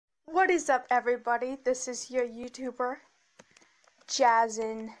What is up, everybody? This is your YouTuber,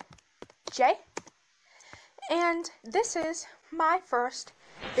 Jaszzin J, and this is my first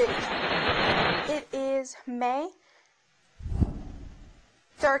video. It is May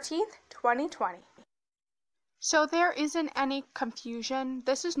 13th, 2020. So there isn't any confusion.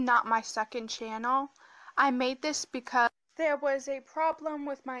 This is not my second channel. I made this because there was a problem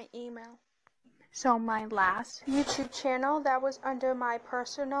with my email. So my last YouTube channel that was under my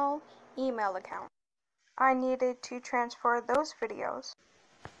personal email account, I needed to transfer those videos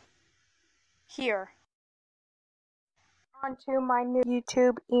here onto my new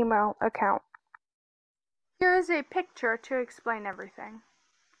YouTube email account. Here is a picture to explain everything.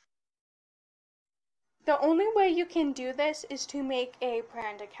 The only way you can do this is to make a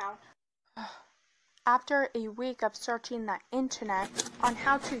brand account. After a week of searching the internet on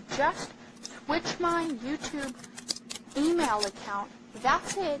how to just switch my YouTube email account,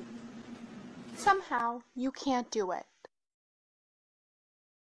 that's it. Somehow you can't do it.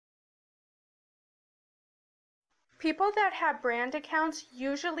 People that have brand accounts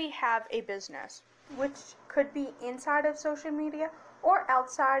usually have a business, which could be inside of social media or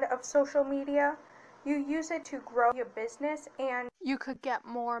outside of social media. You use it to grow your business and you could get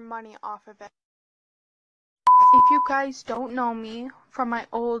more money off of it. If you guys don't know me from my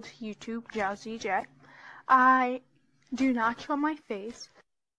old YouTube, Jaszzin, I do not show my face.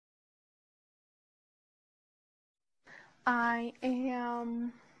 I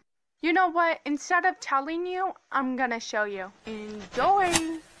am... You know what? Instead of telling you, I'm gonna show you.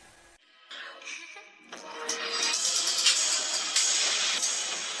 Enjoy!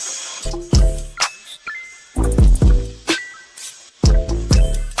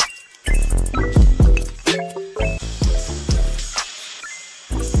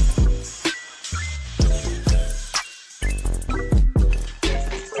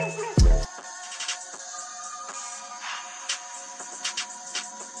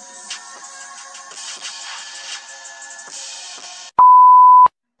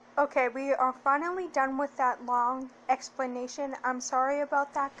 Okay, we are finally done with that long explanation. I'm sorry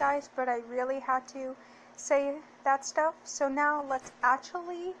about that, guys, but I really had to say that stuff. So now let's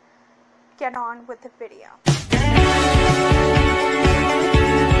actually get on with the video.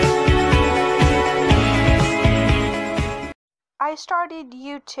 I started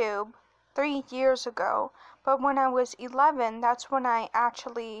YouTube 3 years ago, but when I was 11, that's when I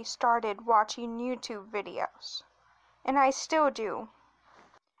actually started watching YouTube videos. And I still do.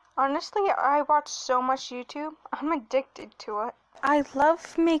 Honestly, I watch so much YouTube, I'm addicted to it. I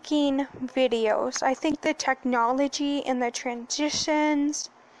love making videos. I think the technology and the transitions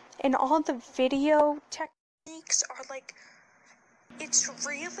and all the video techniques are like, it's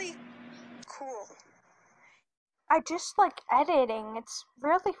really cool. I just like editing. It's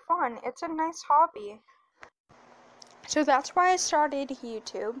really fun. It's a nice hobby. So that's why I started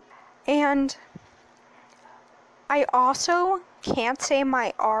YouTube. And I also can't say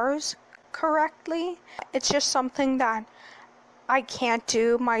my R's correctly. It's just something that I can't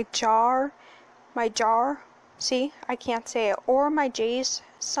do. My jar, see, I can't say it. Or my J's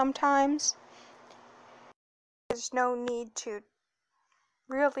sometimes. There's no need to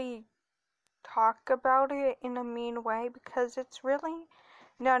really talk about it in a mean way because it's really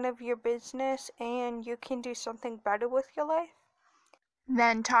none of your business and you can do something better with your life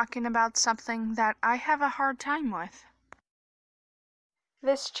than talking about something that I have a hard time with.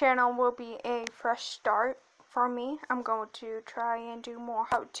 This channel will be a fresh start for me. I'm going to try and do more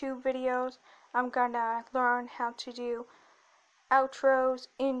how-to videos. I'm gonna learn how to do outros,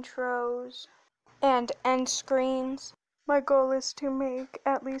 intros, and end screens. My goal is to make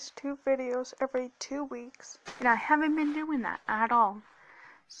at least 2 videos every 2 weeks. And I haven't been doing that at all.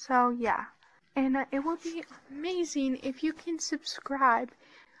 So yeah. And it would be amazing if you can subscribe,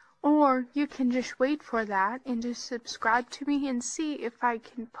 or you can just wait for that and just subscribe to me and see if I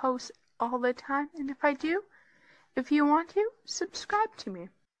can post all the time. And if I do, if you want to, subscribe to me.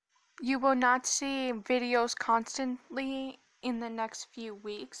 You will not see videos constantly in the next few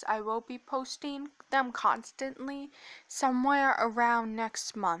weeks. I will be posting them constantly somewhere around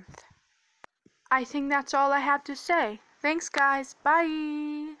next month. I think that's all I have to say. Thanks, guys.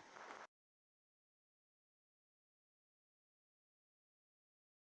 Bye.